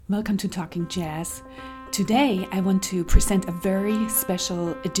Welcome to Talking Jazz. Today I want to present a very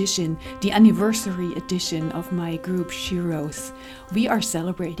special edition, the anniversary edition of my group Sheroes. We are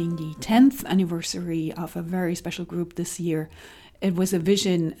celebrating the 10th anniversary of a very special group this year. It was a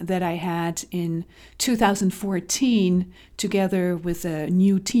vision that I had in 2014 together with a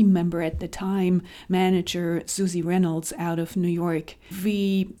new team member at the time, manager Susie Reynolds out of New York.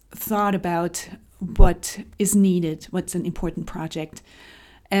 We thought about what is needed, what's an important project,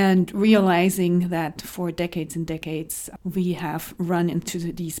 and realizing that for decades and decades, we have run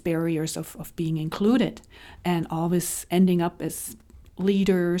into these barriers of being included and always ending up as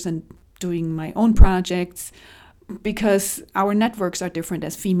leaders and doing my own projects because our networks are different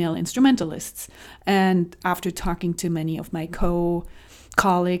as female instrumentalists. And after talking to many of my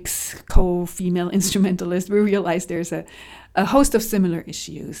co-colleagues, co-female instrumentalists, we realized there's a host of similar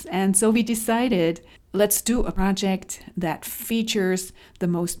issues. And so we decided, let's do a project that features the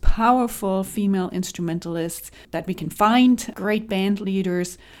most powerful female instrumentalists that we can find, great band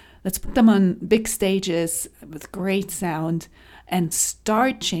leaders. Let's put them on big stages with great sound and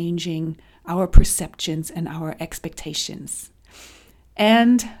start changing our perceptions and our expectations.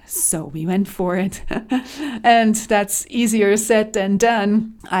 And so we went for it. And that's easier said than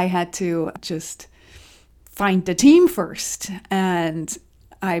done. I had to just find the team first. And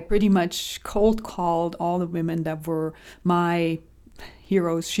I pretty much cold called all the women that were my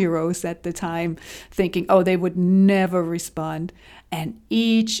heroes, Sheroes at the time, thinking, oh, they would never respond. And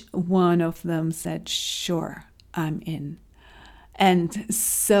each one of them said, sure, I'm in. And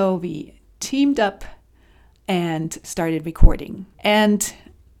so we teamed up and started recording. And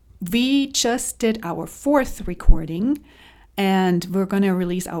we just did our fourth recording, and we're going to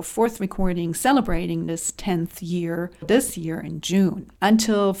release our fourth recording celebrating this 10th year this year in June.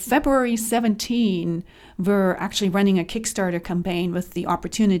 Until February 17, we're actually running a Kickstarter campaign with the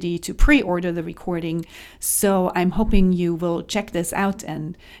opportunity to pre-order the recording. So I'm hoping you will check this out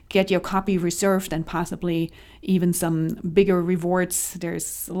and get your copy reserved and possibly even some bigger rewards.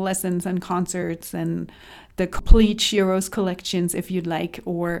 There's lessons and concerts and the complete Sheroes collections if you'd like,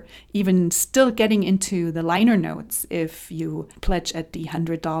 or even still getting into the liner notes. If you pledge at the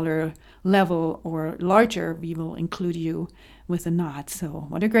 $100 level or larger, we will include you with a nod. So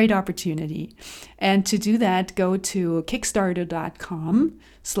what a great opportunity. And to do that, go to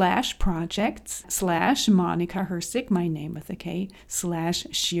kickstarter.com/projects/Monica Hersig, my name with a K,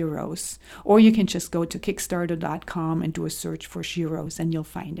 /Sheroes. Or you can just go to kickstarter.com and do a search for Sheroes and you'll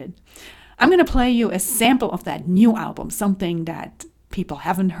find it. I'm going to play you a sample of that new album, something that people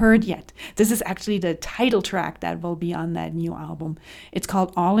haven't heard yet. This is actually the title track that will be on that new album. It's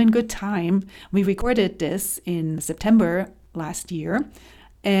called All in Good Time. We recorded this in September last year,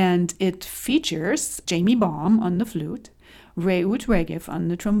 and it features Jamie Baum on the flute, Reut Regev on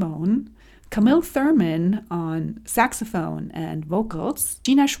the trombone, Camille Thurman on saxophone and vocals,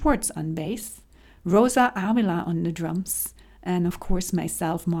 Gina Schwartz on bass, Rosa Avila on the drums, and of course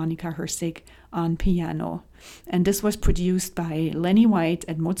myself, Monica Hersig, on piano. And this was produced by Lenny White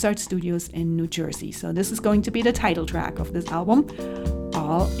at Mozart Studios in New Jersey. So this is going to be the title track of this album,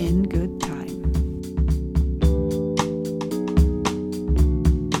 All in Good Time.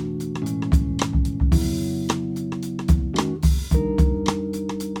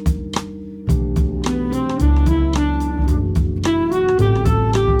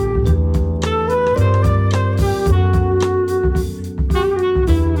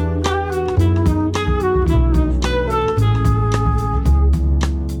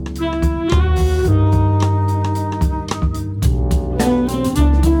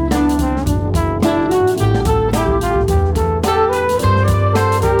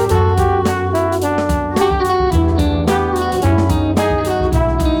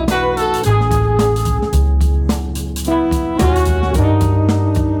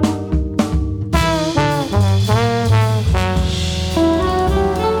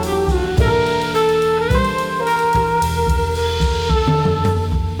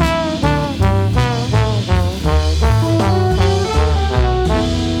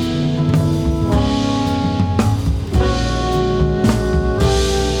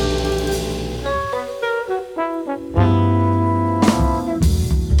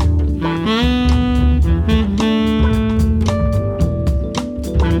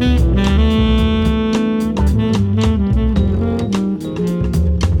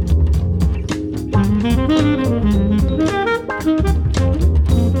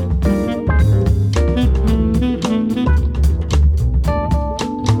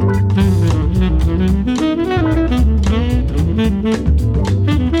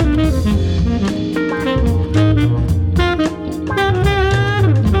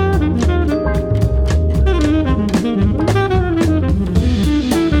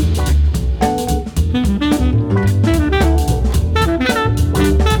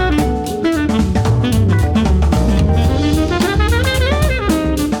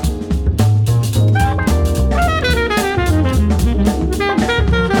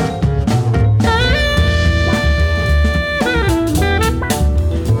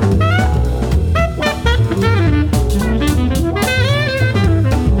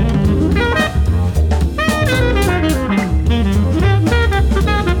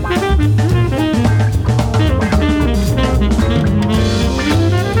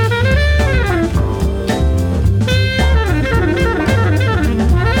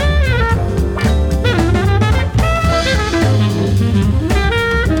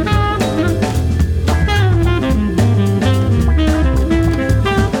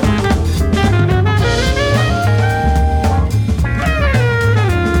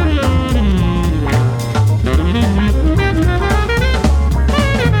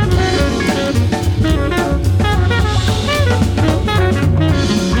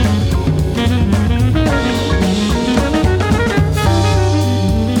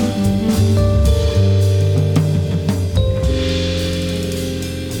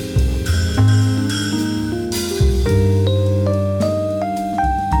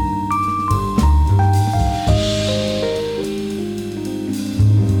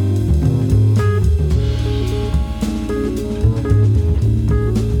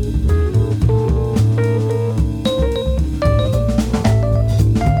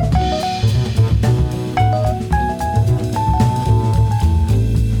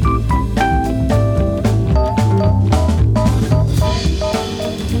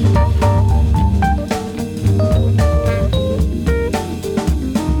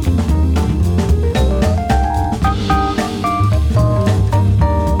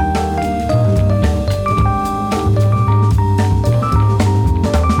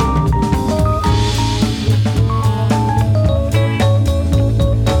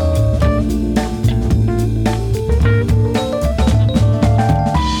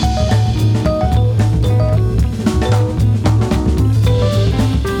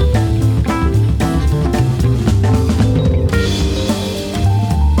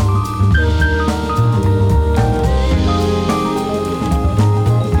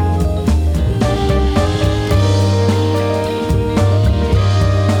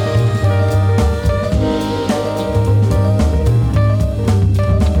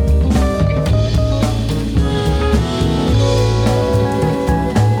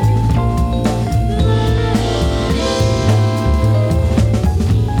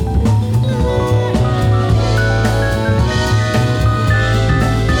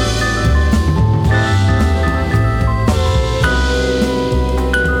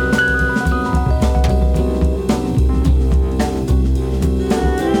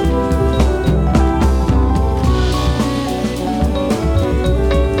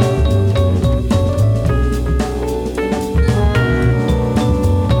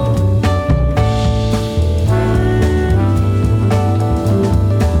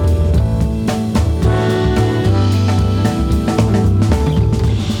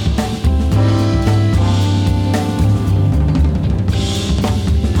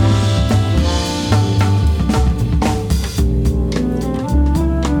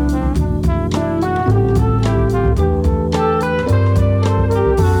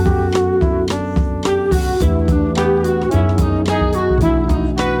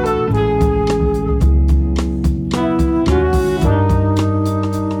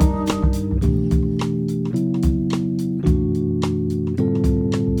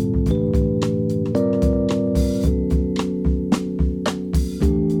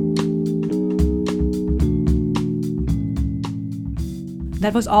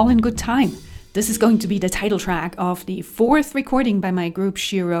 that was all in good time. This is going to be the title track of the 4th recording by my group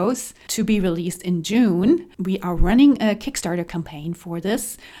Sheroes to be released in June. We are running a Kickstarter campaign for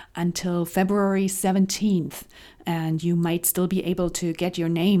this until February 17th. And you might still be able to get your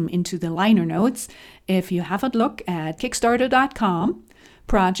name into the liner notes if you have a look at kickstarter.com,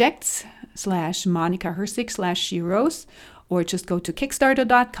 projects/Monica Hersig/Sheroes, or just go to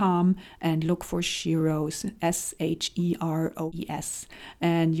kickstarter.com and look for Sheroes, Sheroes,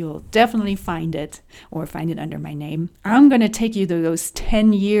 and you'll definitely find it, or find it under my name. I'm going to take you to those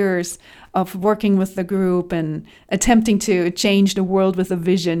 10 years of working with the group and attempting to change the world with a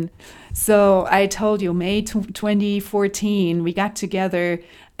vision. So I told you, May 2014, we got together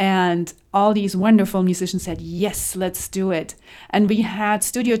and all these wonderful musicians said, yes, let's do it. And we had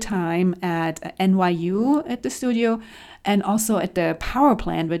studio time at NYU at the studio, and also at the Power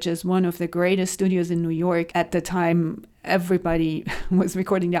Plant, which is one of the greatest studios in New York. At the time, everybody was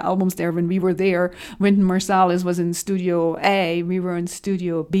recording their albums there when we were there. Wynton Marsalis was in Studio A, we were in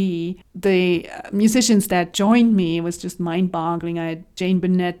Studio B. The musicians that joined me was just mind-boggling. I had Jane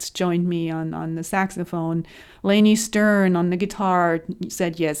Burnett joined me on the saxophone. Lainey Stern on the guitar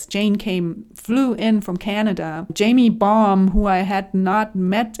said yes. Jane flew in from Canada. Jamie Baum, who I had not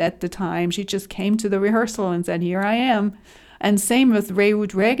met at the time, she just came to the rehearsal and said, here I am. And same with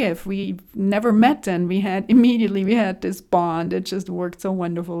Rehoot Regev. We never met, and we had this bond. It just worked so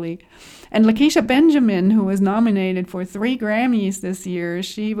wonderfully. And Lakeisha Benjamin, who was nominated for 3 Grammys this year,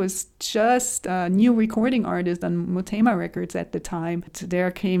 she was just a new recording artist on Motema Records at the time. There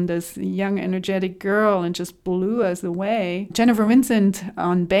came this young, energetic girl and just blew us away. Jennifer Vincent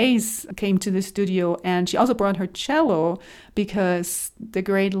on bass came to the studio, and she also brought her cello because the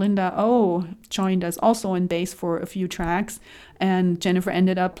great Linda O joined us also on bass for a few tracks. And Jennifer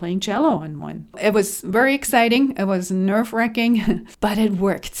ended up playing cello on one. It was very exciting. It was nerve-wracking, but it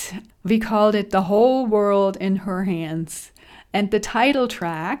worked. We called it The Whole World in Her Hands. And the title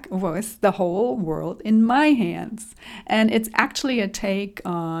track was The Whole World in My Hands. And it's actually a take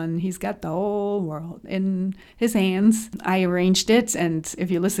on He's Got the Whole World in His Hands. I arranged it, and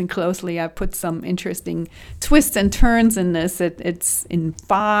if you listen closely, I put some interesting twists and turns in this. It's in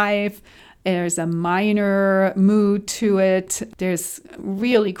 5. There's a minor mood to it. There's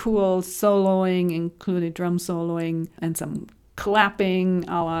really cool soloing, including drum soloing, and some clapping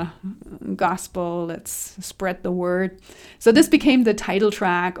a la gospel. Let's spread the word. So this became the title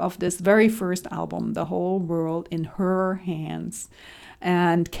track of this very first album, The Whole World in Her Hands.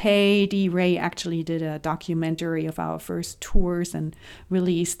 And K.D. Ray actually did a documentary of our first tours and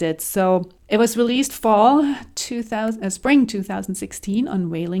released it. So it was released spring 2016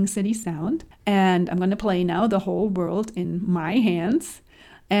 on Wailing City Sound. And I'm going to play now The Whole World in My Hands.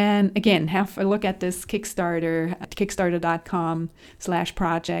 And again, have a look at this Kickstarter at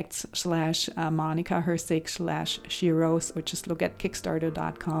kickstarter.com/projects/Monica Hersig/Sheroes, or just look at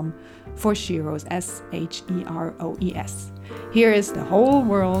kickstarter.com for Sheroes, Sheroes. Here is The Whole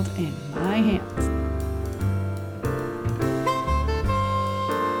World in My Hands.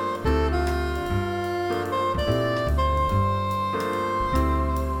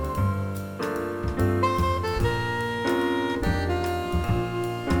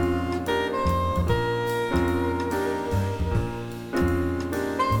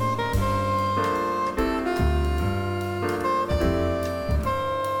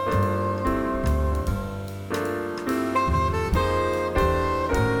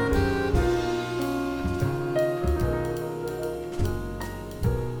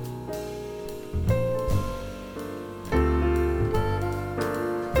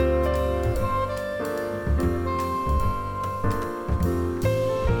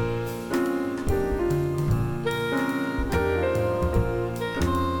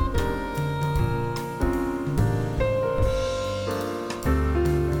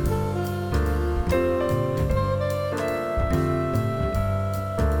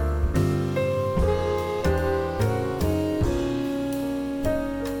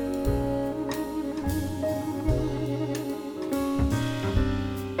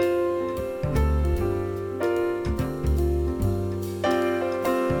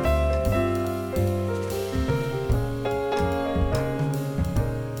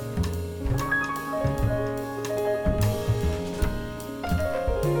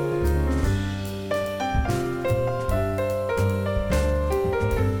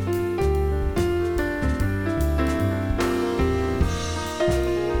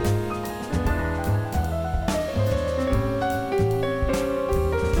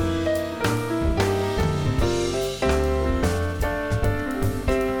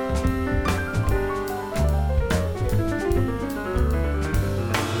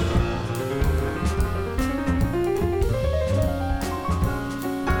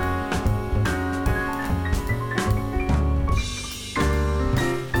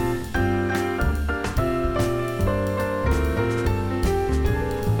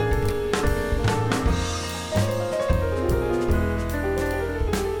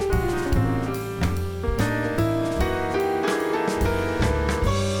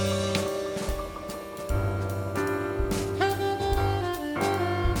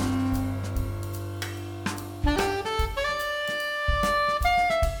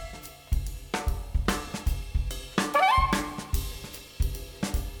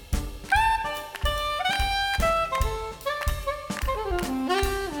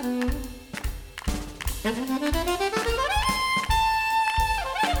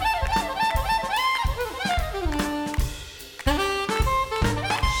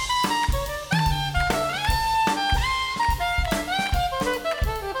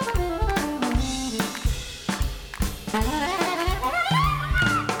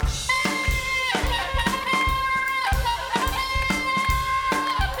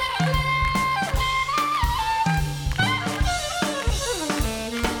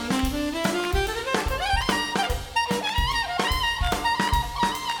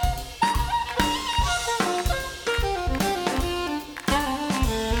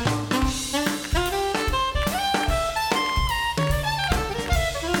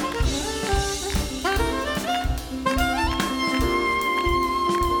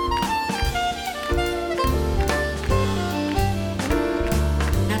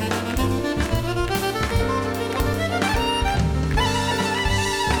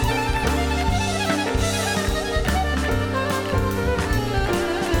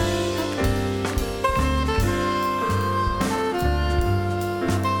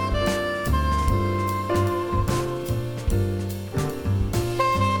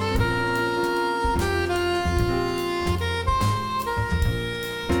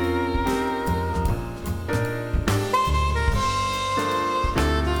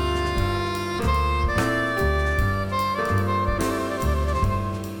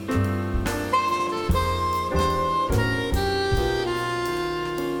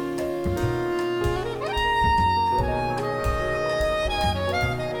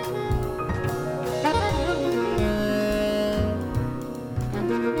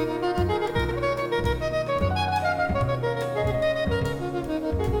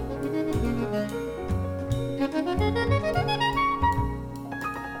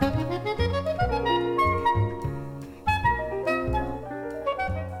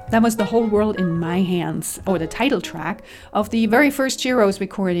 That was The Whole World in My Hands, or the title track of the very first Sheroes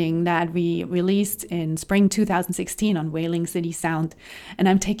recording that we released in spring 2016 on Wailing City Sound. And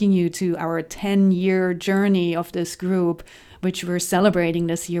I'm taking you to our 10-year journey of this group, which we're celebrating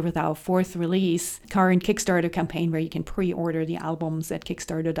this year with our fourth release, current Kickstarter campaign where you can pre-order the albums at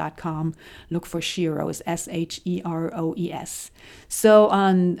kickstarter.com. Look for Sheroes, Sheroes. So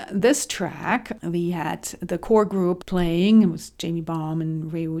on this track, we had the core group playing. It was Jamie Baum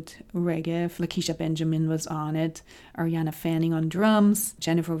and Reut Regev. Lakeisha Benjamin was on it. Ariana Fanning on drums.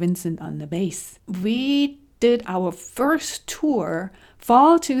 Jennifer Vincent on the bass. We did our first tour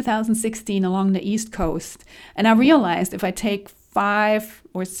fall 2016 along the East Coast. And I realized if I take 5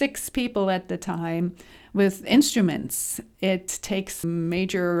 or 6 people at the time with instruments, it takes a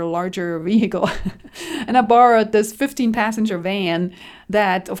major, larger vehicle. And I borrowed this 15-passenger van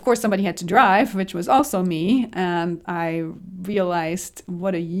that, of course, somebody had to drive, which was also me. And I realized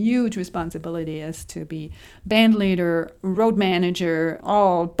what a huge responsibility it is to be band leader, road manager,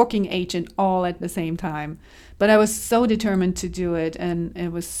 all booking agent, all at the same time. But I was so determined to do it, and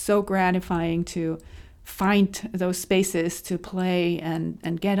it was so gratifying to find those spaces to play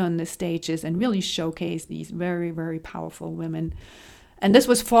and get on the stages and really showcase these very, very powerful women. And this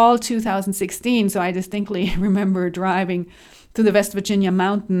was fall 2016, so I distinctly remember driving through the West Virginia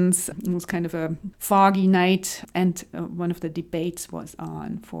mountains. It was kind of a foggy night, and one of the debates was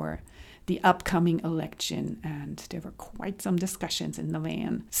on for the upcoming election, and there were quite some discussions in the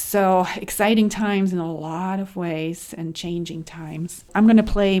van. So exciting times in a lot of ways, and changing times. I'm going to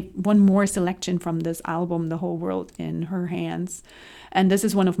play one more selection from this album, The Whole World in Her Hands. And this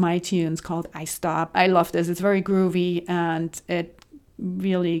is one of my tunes called I Stop. I love this. It's very groovy, and it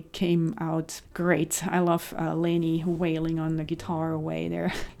really came out great. I love Lainey wailing on the guitar away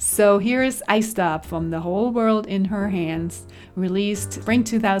there. So here's I Stop from The Whole World in Her Hands, released spring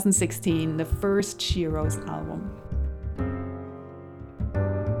 2016, the first Sheroes album.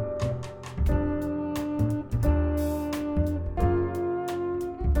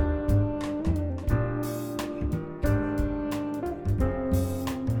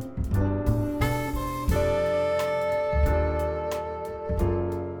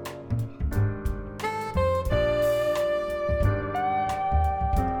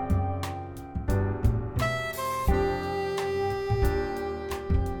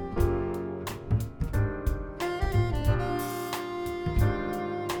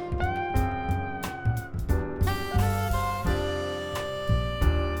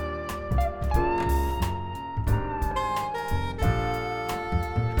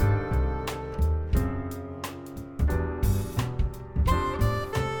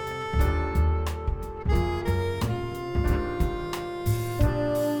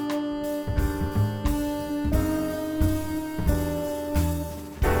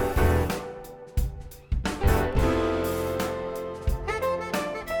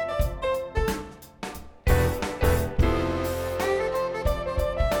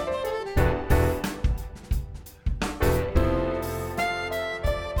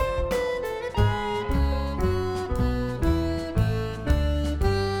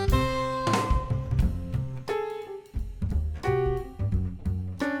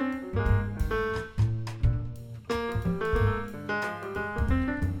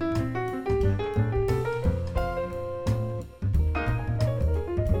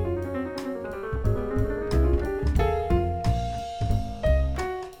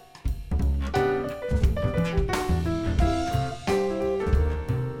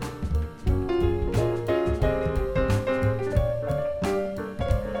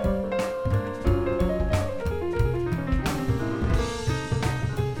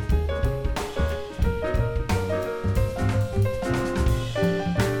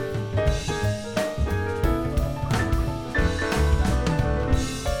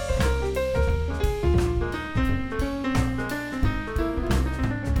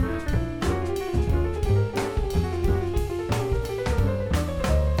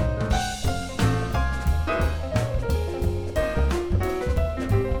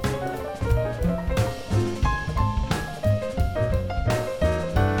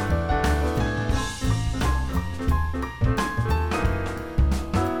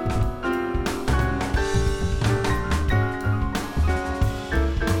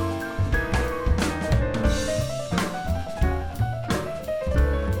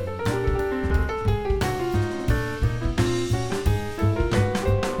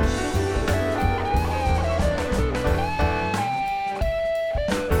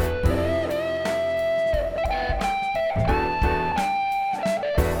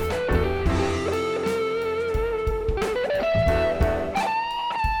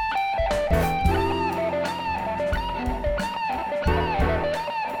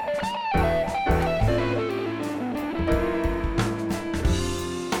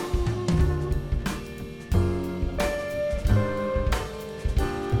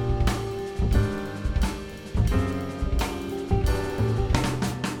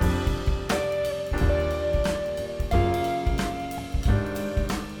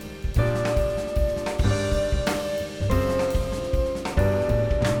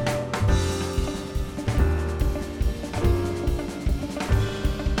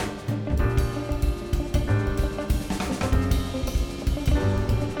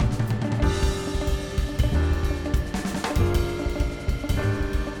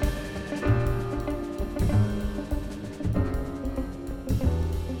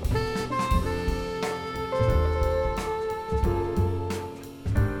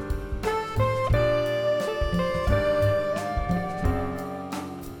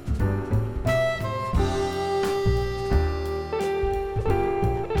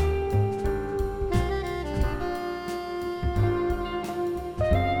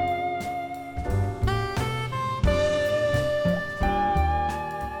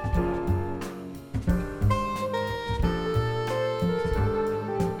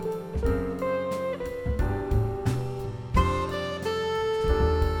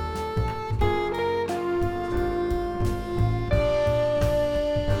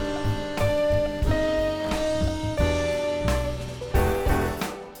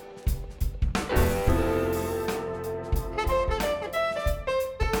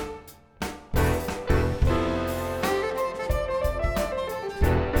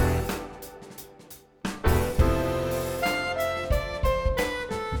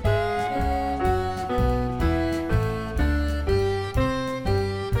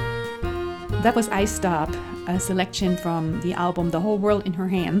 That was I Stop, a selection from the album The Whole World in Her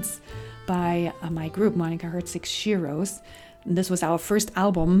Hands by my group, Monica Herzig's Sheroes. This was our first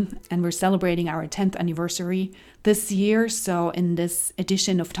album, and we're celebrating our 10th anniversary this year. So in this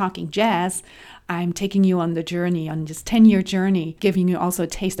edition of Talking Jazz, I'm taking you on the journey, on this 10-year journey, giving you also a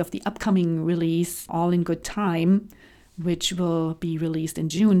taste of the upcoming release, All in Good Time, which will be released in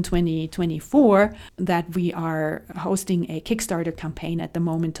June 2024, that we are hosting a Kickstarter campaign at the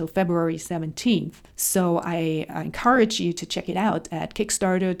moment till February 17th. So I encourage you to check it out at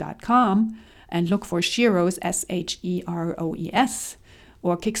kickstarter.com and look for Sheroes, Sheroes,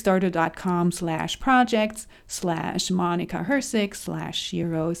 or kickstarter.com/projects/Monica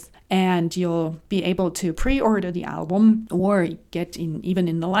Herzig/Sheroes. And you'll be able to pre-order the album or get even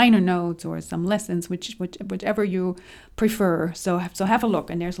in the liner notes or some lessons, whichever you prefer. So have a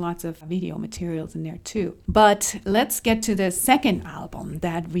look, and there's lots of video materials in there too. But let's get to the second album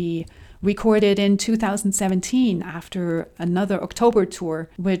that we recorded in 2017 after another October tour,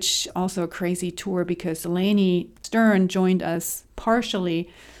 which also a crazy tour because Lainey Stern joined us partially.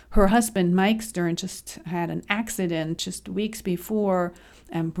 Her husband, Mike Stern, just had an accident just weeks before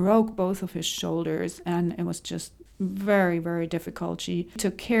and broke both of his shoulders, and it was just very, very difficult. She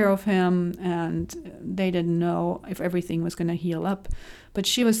took care of him, and they didn't know if everything was going to heal up. But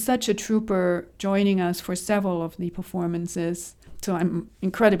she was such a trooper, joining us for several of the performances. So I'm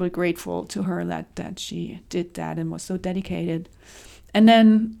incredibly grateful to her that she did that and was so dedicated. And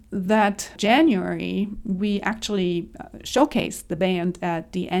then that January, we actually showcased the band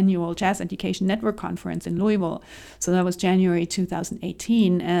at the annual Jazz Education Network Conference in Louisville. So that was January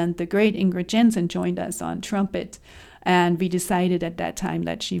 2018, and the great Ingrid Jensen joined us on trumpet. And we decided at that time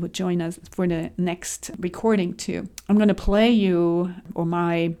that she would join us for the next recording too. I'm going to play you, or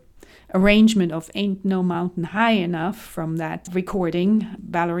my arrangement of Ain't No Mountain High Enough from that recording,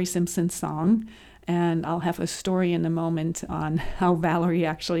 Valerie Simpson's song. And I'll have a story in a moment on how Valerie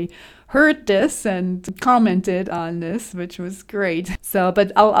actually heard this and commented on this, which was great.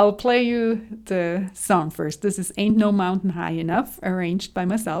 But I'll play you the song first. This is Ain't No Mountain High Enough, arranged by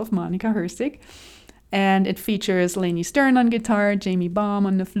myself, Monica Herzig. And it features Lainey Stern on guitar, Jamie Baum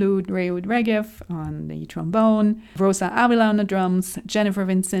on the flute, Rehoud Regev on the trombone, Rosa Avila on the drums, Jennifer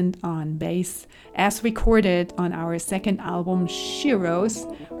Vincent on bass, as recorded on our second album, Sheroes,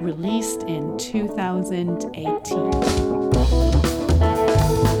 released in 2018.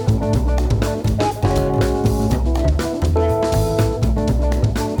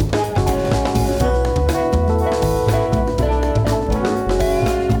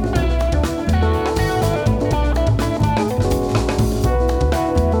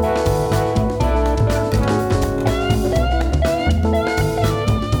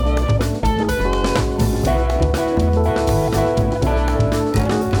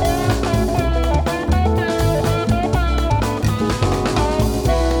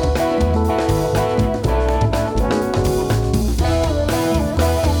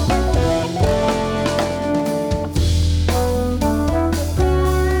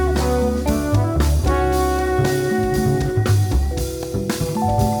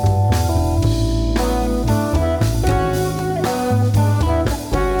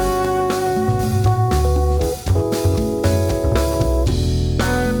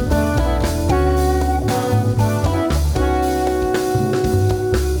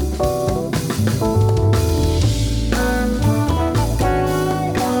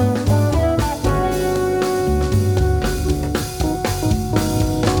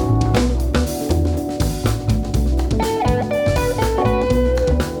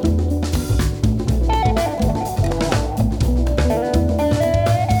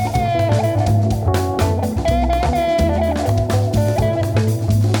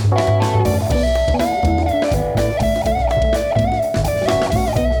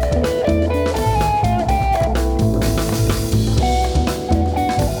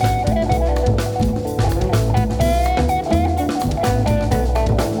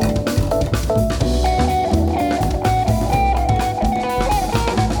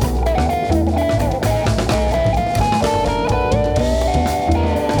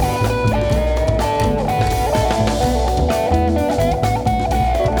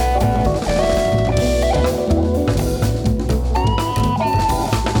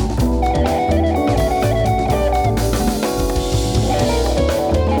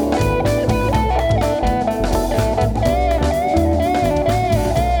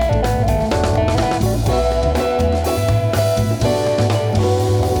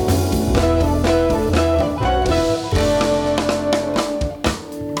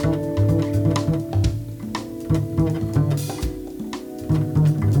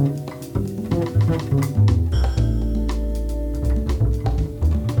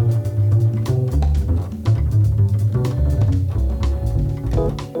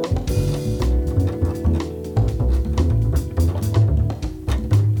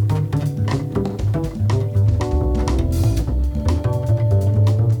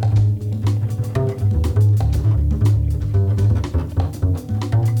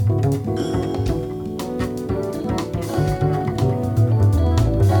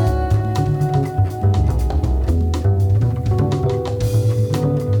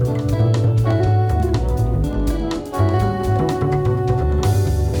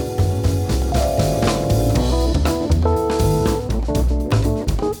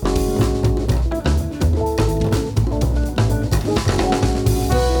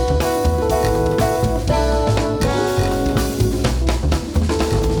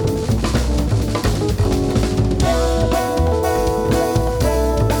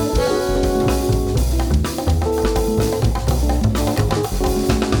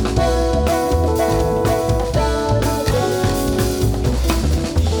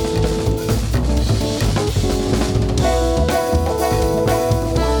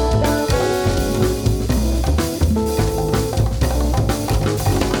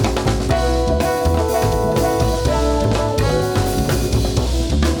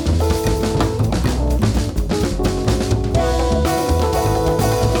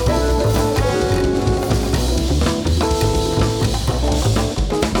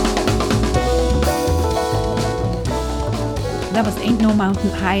 That was Ain't No Mountain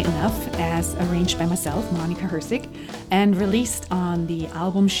High Enough, as arranged by myself, Monica Hersig, and released on the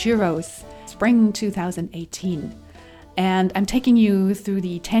album Sheroes, spring 2018. And I'm taking you through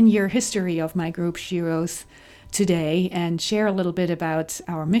the 10-year history of my group Sheroes today and share a little bit about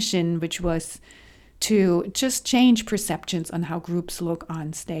our mission, which was to just change perceptions on how groups look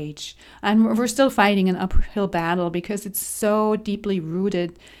on stage. And we're still fighting an uphill battle because it's so deeply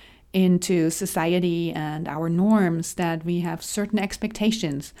rooted into society and our norms that we have certain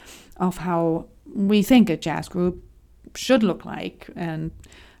expectations of how we think a jazz group should look like and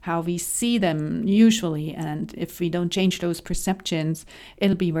how we see them usually. And if we don't change those perceptions,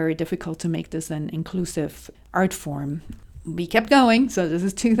 it'll be very difficult to make this an inclusive art form. We kept going, so this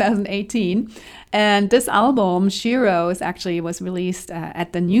is 2018, and this album, Sheroes, actually was released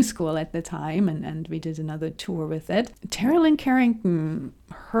at the New School at the time, and we did another tour with it. Terry Lynn Carrington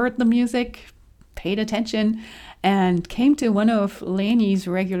heard the music, paid attention, and came to one of Laney's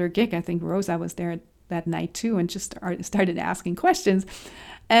regular gig. I think Rosa was there that night too, and just started asking questions.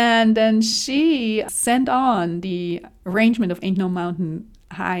 And then she sent on the arrangement of Ain't No Mountain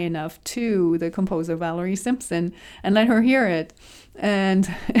High Enough to the composer Valerie Simpson and let her hear it. And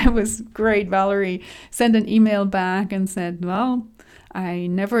it was great. Valerie sent an email back and said, well, I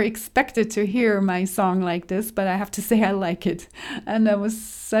never expected to hear my song like this, but I have to say I like it. And that was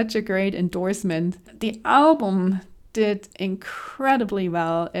such a great endorsement. The album did incredibly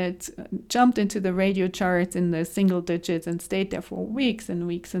well. It jumped into the radio charts in the single digits and stayed there for weeks and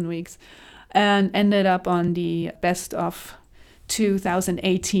weeks and weeks, and ended up on the best of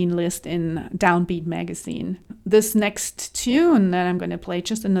 2018 list in Downbeat magazine. This next tune that I'm going to play,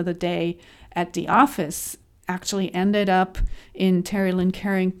 Just Another Day at the Office, actually ended up in Terry Lynn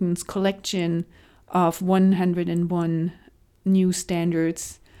Carrington's collection of 101 new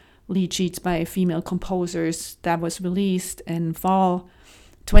standards lead sheets by female composers that was released in fall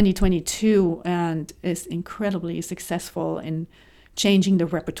 2022 and is incredibly successful in changing the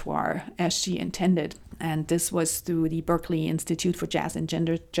repertoire as she intended. And this was through the Berklee Institute for Jazz and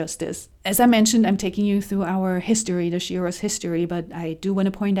Gender Justice. As I mentioned, I'm taking you through our history, the Sheroes history, but I do want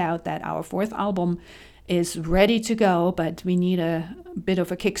to point out that our fourth album is ready to go, but we need a bit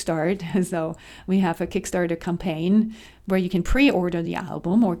of a kickstart. So we have a Kickstarter campaign where you can pre-order the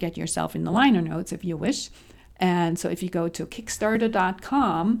album or get yourself in the liner notes if you wish. And so if you go to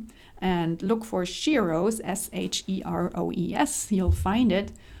Kickstarter.com and look for Sheroes, Sheroes, you'll find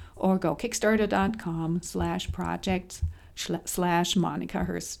it, or go Kickstarter.com/project/Monica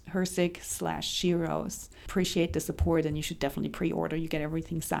Hersig/Sheroes. Appreciate the support, and you should definitely pre-order. You get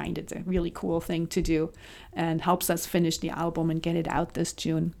everything signed. It's a really cool thing to do and helps us finish the album and get it out this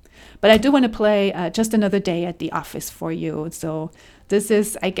June. But I do want to play Just Another Day at the Office for you. So this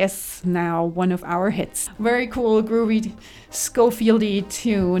is, I guess, now one of our hits. Very cool, groovy, Schofieldy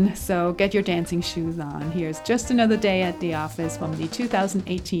tune. So get your dancing shoes on. Here's Just Another Day at the Office from the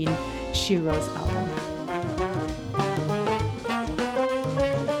 2018 Sheroes album.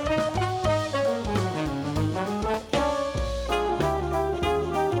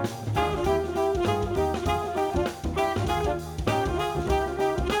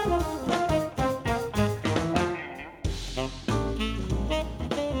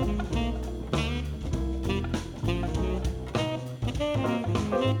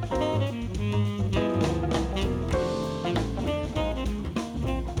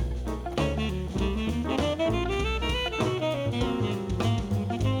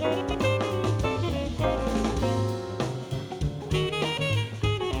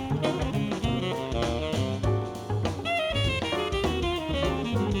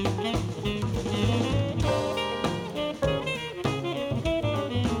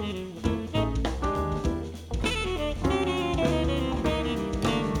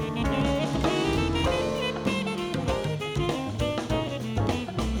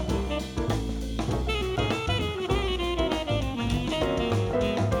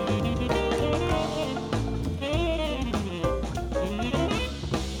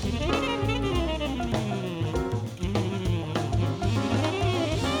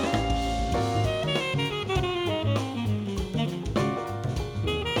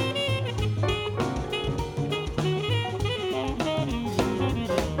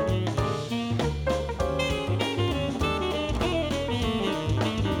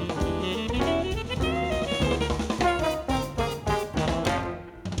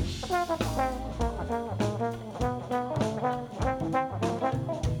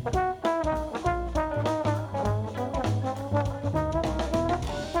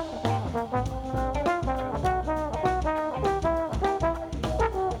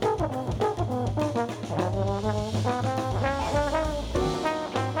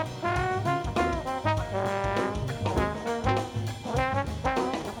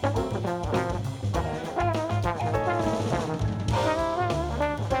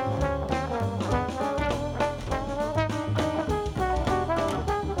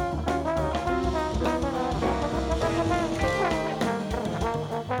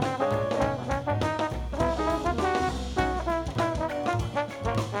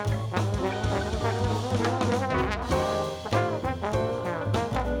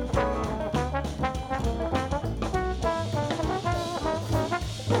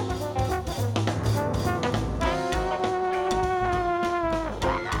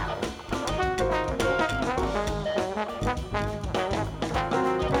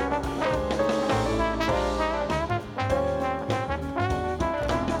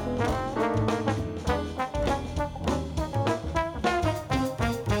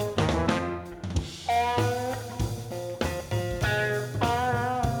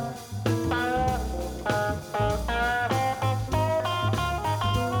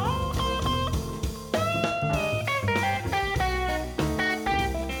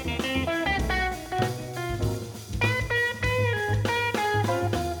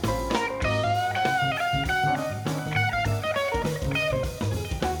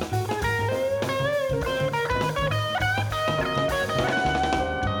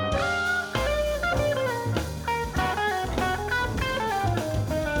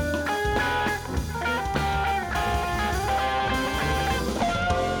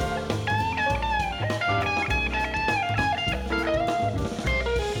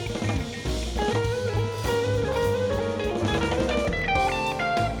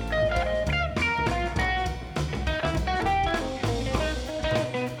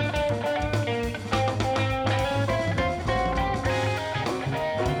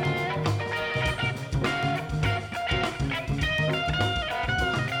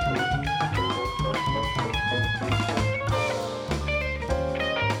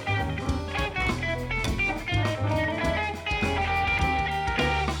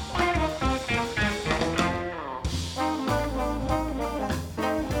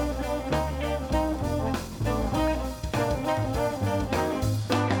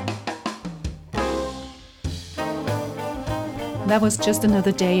 that was Just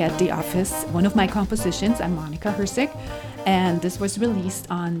Another Day at the Office, one of my compositions. I'm Monica Hersig, and this was released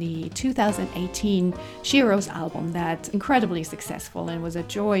on the 2018 Sheroes album that's incredibly successful and was a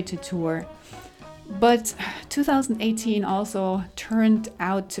joy to tour. But 2018 also turned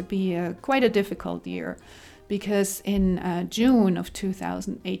out to be quite a difficult year because in June of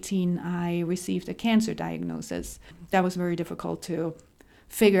 2018 I received a cancer diagnosis. That was very difficult to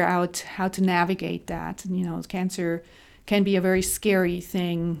figure out how to navigate that. You know, cancer can be a very scary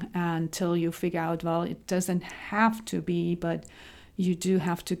thing until you figure out, well, it doesn't have to be, but you do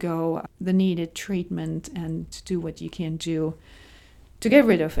have to go the needed treatment and do what you can do to get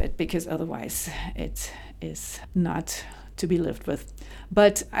rid of it, because otherwise it is not to be lived with.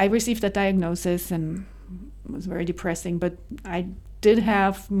 But I received that diagnosis and it was very depressing, but I did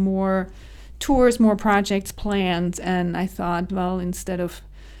have more tours, more projects planned, and I thought, well, instead of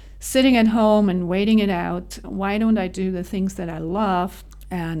sitting at home and waiting it out, why don't I do the things that I love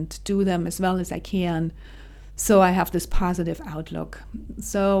and do them as well as I can, so I have this positive outlook.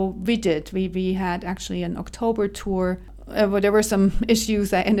 So we did. We had actually an October tour. There were some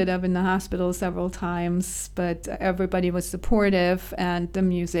issues. I ended up in the hospital several times, but everybody was supportive and the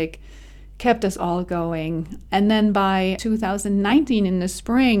music kept us all going. And then by 2019 in the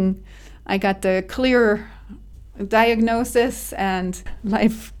spring, I got the clear diagnosis and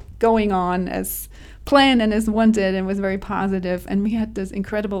life going on as planned and as wanted, and was very positive. And we had this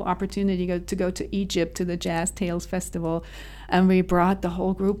incredible opportunity to go to Egypt to the Jazz Tales Festival. And we brought the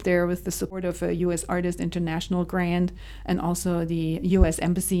whole group there with the support of a U.S. Artist International grant, and also the U.S.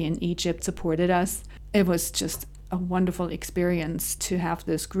 Embassy in Egypt supported us. It was just a wonderful experience to have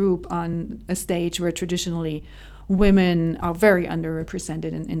this group on a stage where traditionally women are very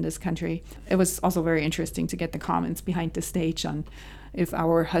underrepresented in this country. It was also very interesting to get the comments behind the stage on if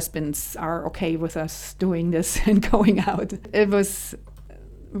our husbands are okay with us doing this and going out. It was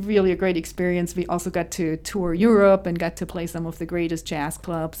really a great experience. We also got to tour Europe and got to play some of the greatest jazz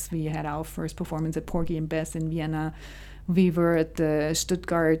clubs. We had our first performance at Porgy and Bess in Vienna. We were at the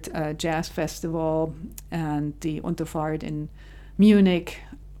Stuttgart Jazz Festival and the Unterfahrt in Munich.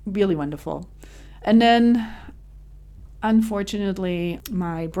 Really wonderful. And then, unfortunately,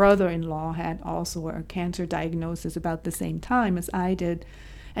 my brother-in-law had also a cancer diagnosis about the same time as I did,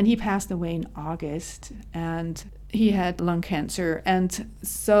 and he passed away in August, and he had lung cancer. And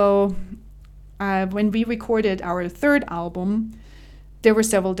so when we recorded our third album, there were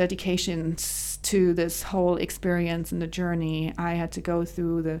several dedications to this whole experience and the journey. I had to go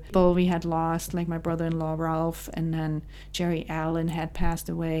through the people we had lost, like my brother-in-law Ralph, and then Jerry Allen had passed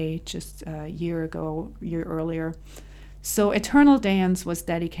away just a year earlier. So Eternal Dance was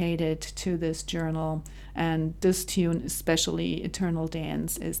dedicated to this journal, and this tune, especially Eternal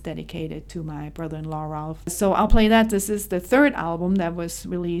Dance, is dedicated to my brother-in-law Ralph. So I'll play that. This is the third album that was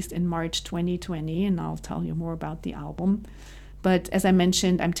released in March 2020, and I'll tell you more about the album. But as I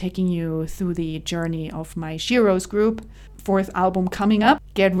mentioned, I'm taking you through the journey of my Sheroes group. Fourth album coming up.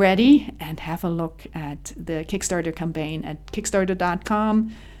 Get ready and have a look at the Kickstarter campaign at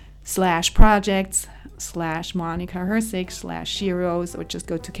kickstarter.com/projects/Monica Hersig/Sheroes, or just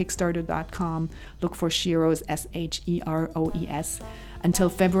go to kickstarter.com, look for Sheroes, Sheroes, until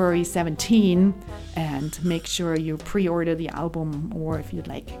February 17, and make sure you pre-order the album, or if you'd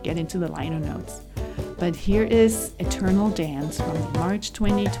like, get into the liner notes. But here is Eternal Dance from the March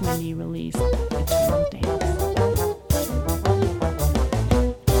 2020 release, Eternal Dance.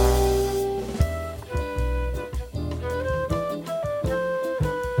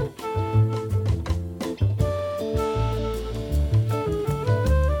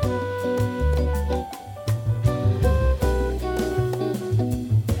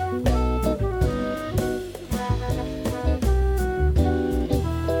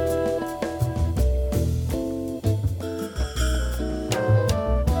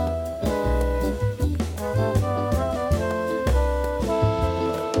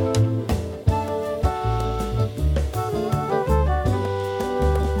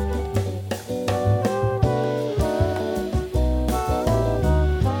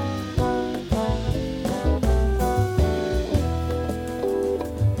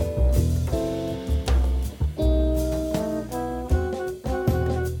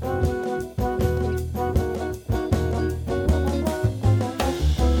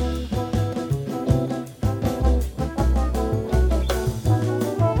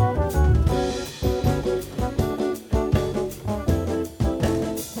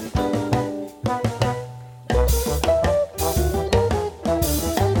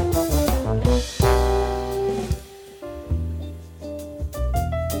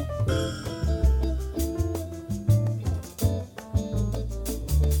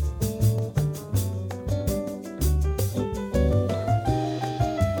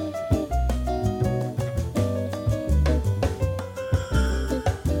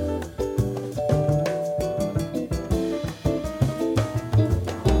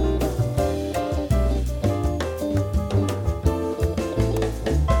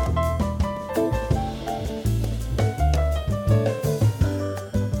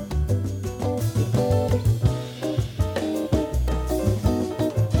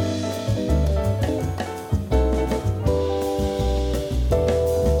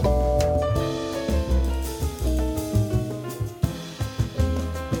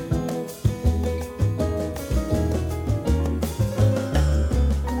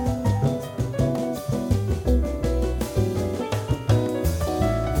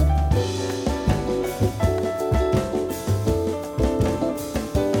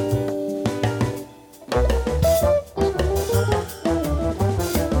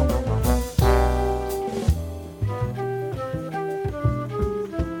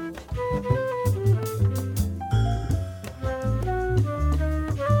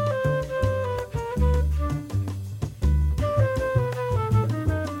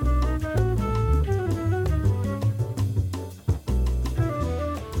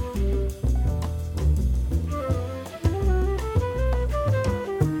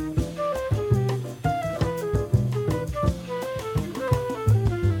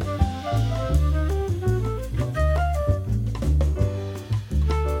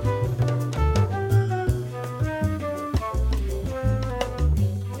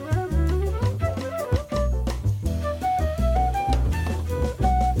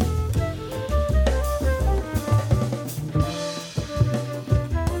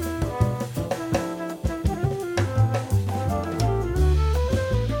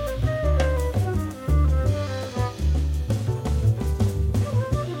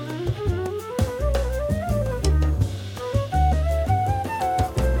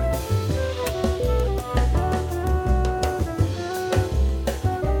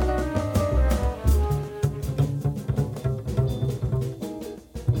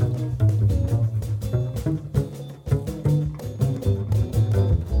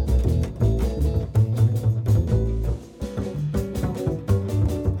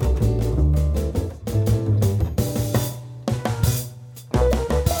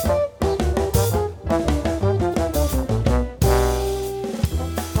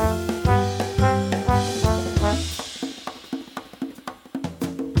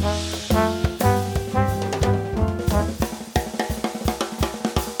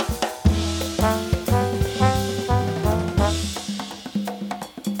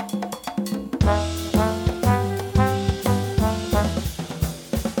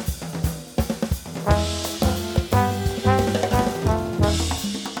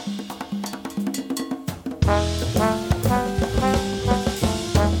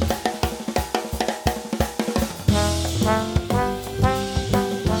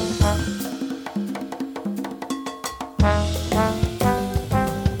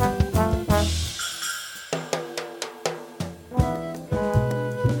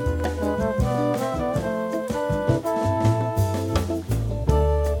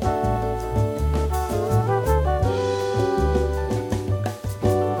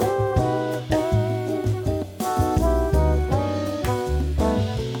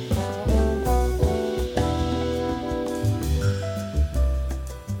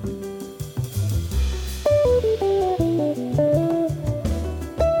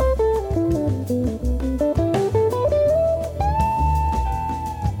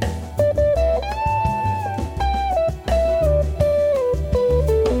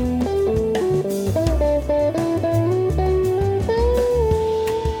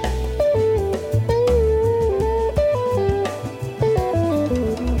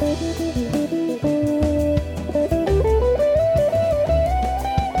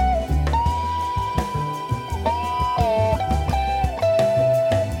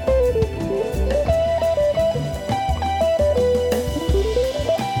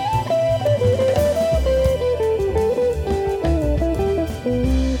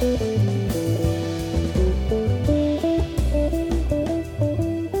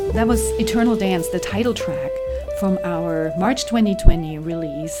 That was Eternal Dance, the title track from our March 2020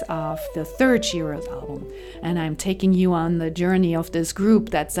 release of the third Sheroes album. And I'm taking you on the journey of this group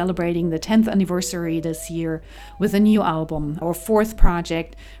that's celebrating the 10th anniversary this year with a new album, our fourth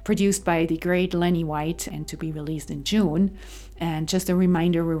project produced by the great Lenny White and to be released in June. And just a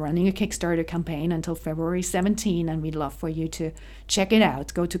reminder, we're running a Kickstarter campaign until February 17, and we'd love for you to check it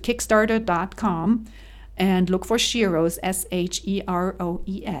out. Go to kickstarter.com and look for Sheroes,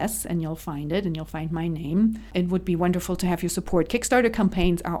 Sheroes, and you'll find it, and you'll find my name. It would be wonderful to have your support. Kickstarter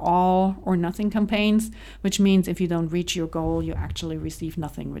campaigns are all or nothing campaigns, which means if you don't reach your goal, you actually receive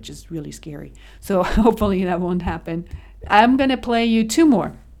nothing, which is really scary. So hopefully that won't happen. I'm going to play you two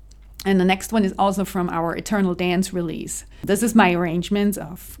more. And the next one is also from our Eternal Dance release. This is my arrangements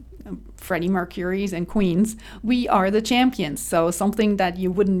of Freddie Mercury's and Queen's We Are the Champions. So something that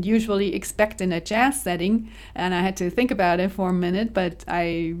you wouldn't usually expect in a jazz setting. And I had to think about it for a minute, but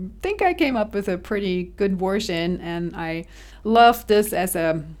I think I came up with a pretty good version. And I love this as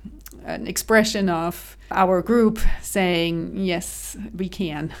an expression of our group saying, yes, we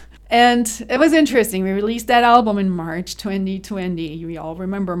can. And it was interesting. We released that album in March 2020. We all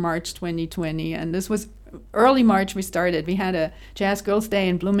remember March 2020. And this was early March we started. We had a Jazz Girls Day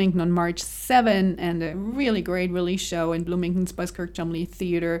in Bloomington on March 7 and a really great release show in Bloomington's Buskirk Chumley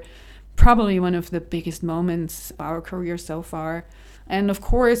Theater. Probably one of the biggest moments of our career so far. And of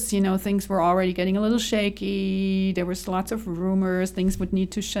course, you know, things were already getting a little shaky. There was lots of rumors. Things would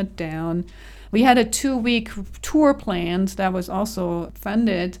need to shut down. We had a 2-week tour planned that was also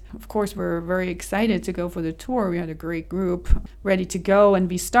funded. Of course, we're very excited to go for the tour. We had a great group ready to go, and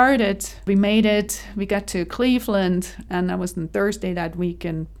we started. We made it. We got to Cleveland, and that was on Thursday that week,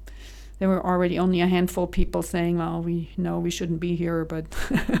 and there were already only a handful of people saying, well, we know we shouldn't be here, but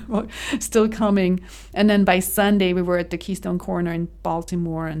still coming. And then by Sunday, we were at the Keystone Corner in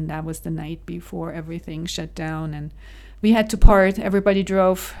Baltimore, and that was the night before everything shut down, and we had to part. Everybody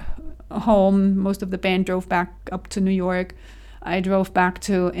drove home. Most of the band drove back up to New York. I drove back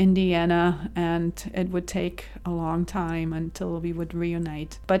to Indiana, and it would take a long time until we would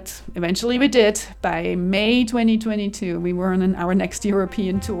reunite. But eventually we did. By May 2022, we were on our next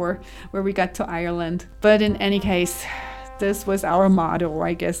European tour where we got to Ireland. But in any case, this was our motto,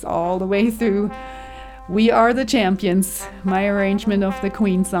 I guess, all the way through. We Are the Champions, my arrangement of the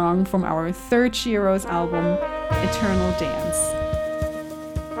Queen song from our third Sheroes album, Eternal Dance.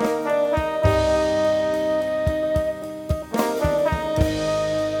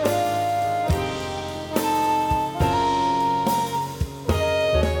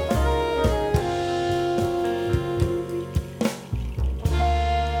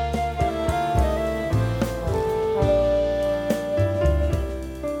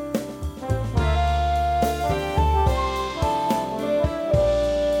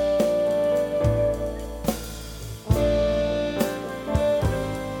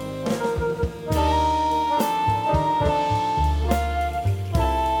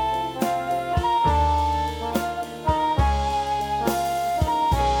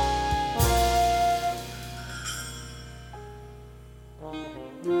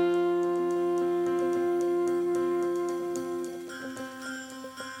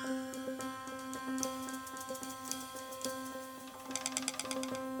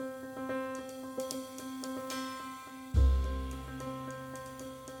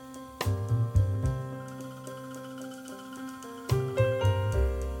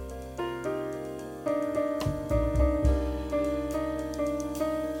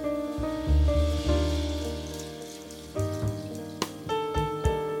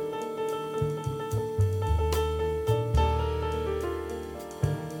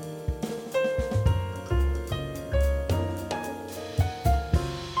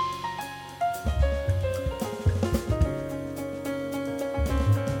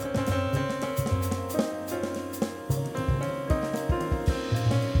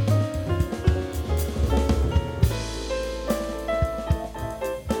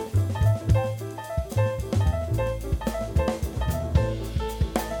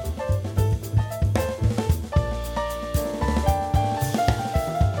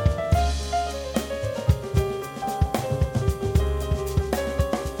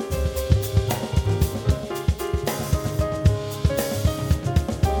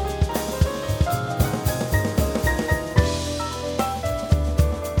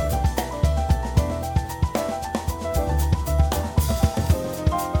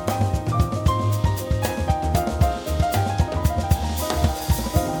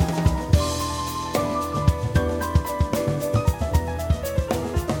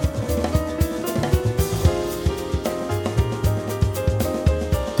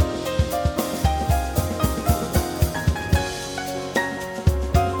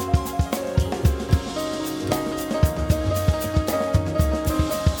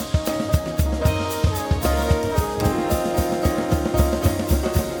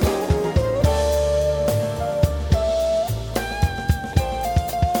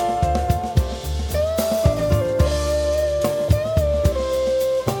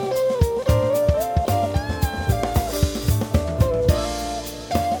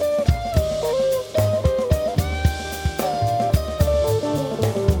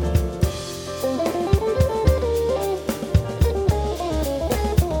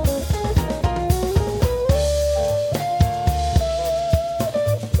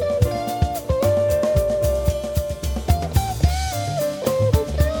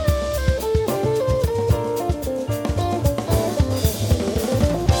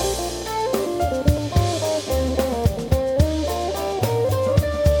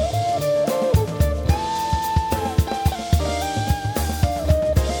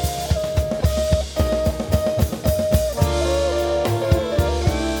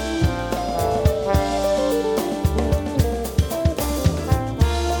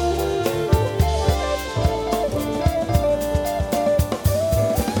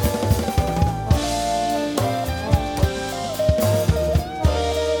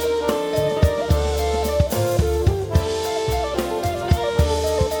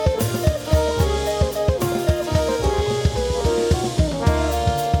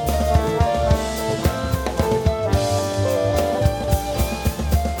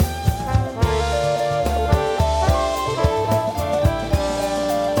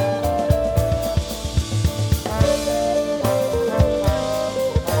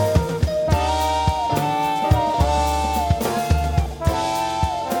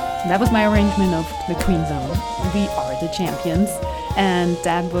 that was my arrangement of the Queen Zone. We Are the Champions. And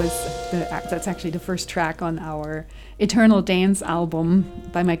that's actually the first track on our Eternal Dance album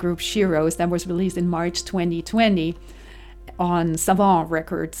by my group Sheroes that was released in March 2020 on Savant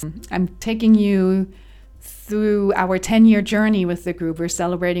Records. I'm taking you through our 10-year journey with the group. We're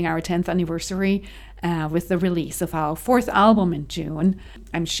celebrating our 10th anniversary with the release of our 4th album in June.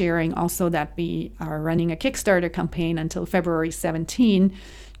 I'm sharing also that we are running a Kickstarter campaign until February 17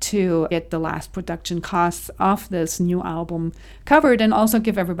 to get the last production costs of this new album covered, and also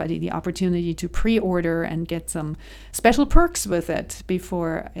give everybody the opportunity to pre-order and get some special perks with it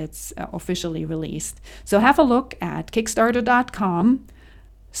before it's officially released. So have a look at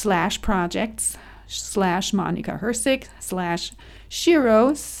kickstarter.com/projects/Monica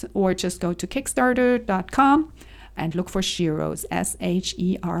Hersig/Sheroes, or just go to kickstarter.com and look for Sheroes,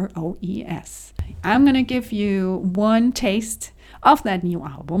 Sheroes. I'm going to give you one taste of that new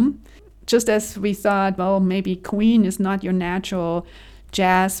album. Just as we thought, well, maybe Queen is not your natural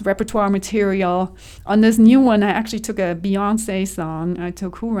jazz repertoire material. On this new one, I actually took a Beyonce song. I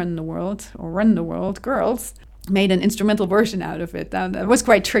took Who Run the World, or Run the World, Girls, made an instrumental version out of it. That was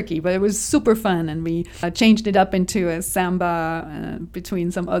quite tricky, but it was super fun, and we changed it up into a samba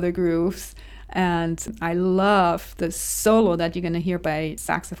between some other grooves. And I love the solo that you're going to hear by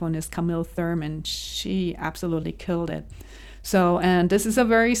saxophonist Camille Thurman. She absolutely killed it. So, and this is a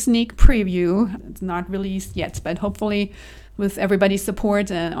very sneak preview. It's not released yet, but hopefully with everybody's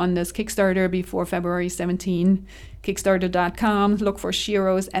support on this Kickstarter before February 17, kickstarter.com, look for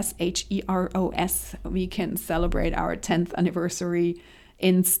Sheroes, Sheros. We can celebrate our 10th anniversary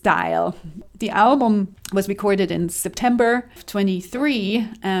in style. The album was recorded in September of 23,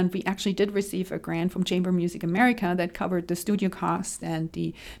 and we actually did receive a grant from Chamber Music America that covered the studio costs and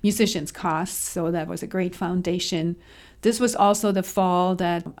the musicians' costs, so that was a great foundation. This was also the fall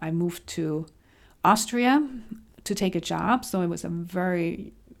that I moved to Austria to take a job, so it was a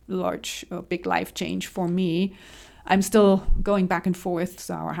very big life change for me. I'm still going back and forth,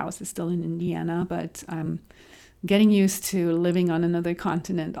 so our house is still in Indiana, but I'm getting used to living on another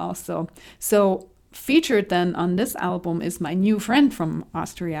continent also. So featured then on this album is my new friend from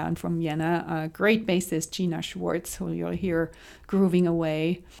Austria and from Vienna, a great bassist, Gina Schwartz, who you'll hear grooving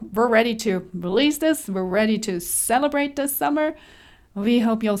away. We're ready to release this. We're ready to celebrate this summer. We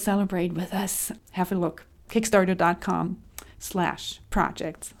hope you'll celebrate with us. Have a look.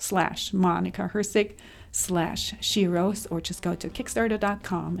 Kickstarter.com/projects/Monica Hersig/Sheroes, or just go to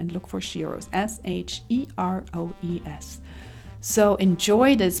kickstarter.com and look for Sheroes, Sheroes. So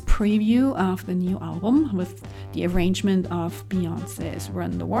enjoy this preview of the new album with the arrangement of Beyonce's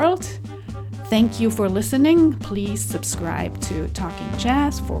Run the World. Thank you for listening. Please subscribe to Talking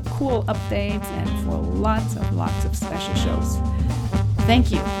Jazz for cool updates and for lots of special shows.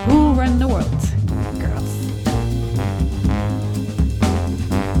 Thank you. Who Run the World, girls?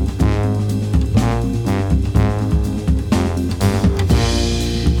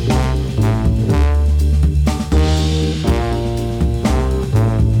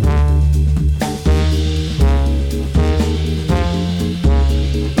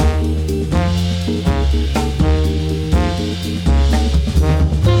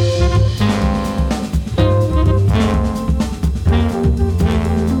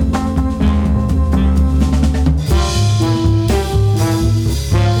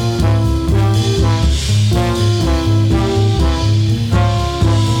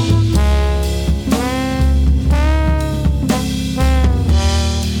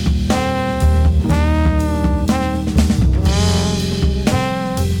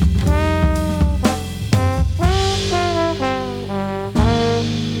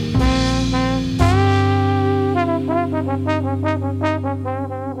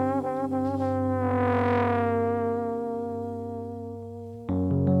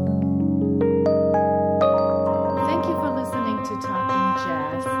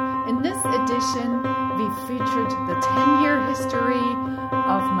 We featured the 10-year history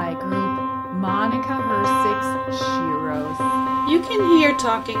of my group, Monica Hersig's Sheroes. You can hear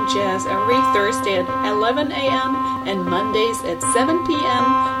Talking Jazz every Thursday at 11 a.m. and Mondays at 7 p.m.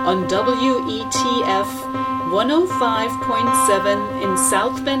 on WETF 105.7 in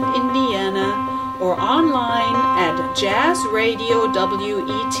South Bend, Indiana, or online at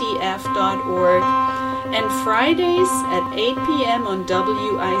jazzradiowetf.org, and Fridays at 8 p.m. on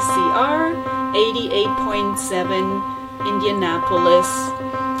WICR 88.7 Indianapolis.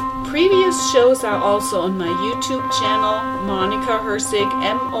 Previous shows are also on my YouTube channel, Monica Hersig,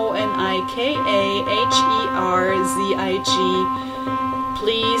 MonikaHerzig.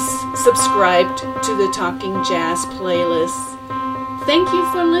 Please subscribe to the Talking Jazz playlist. Thank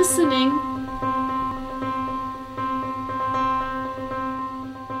you for listening.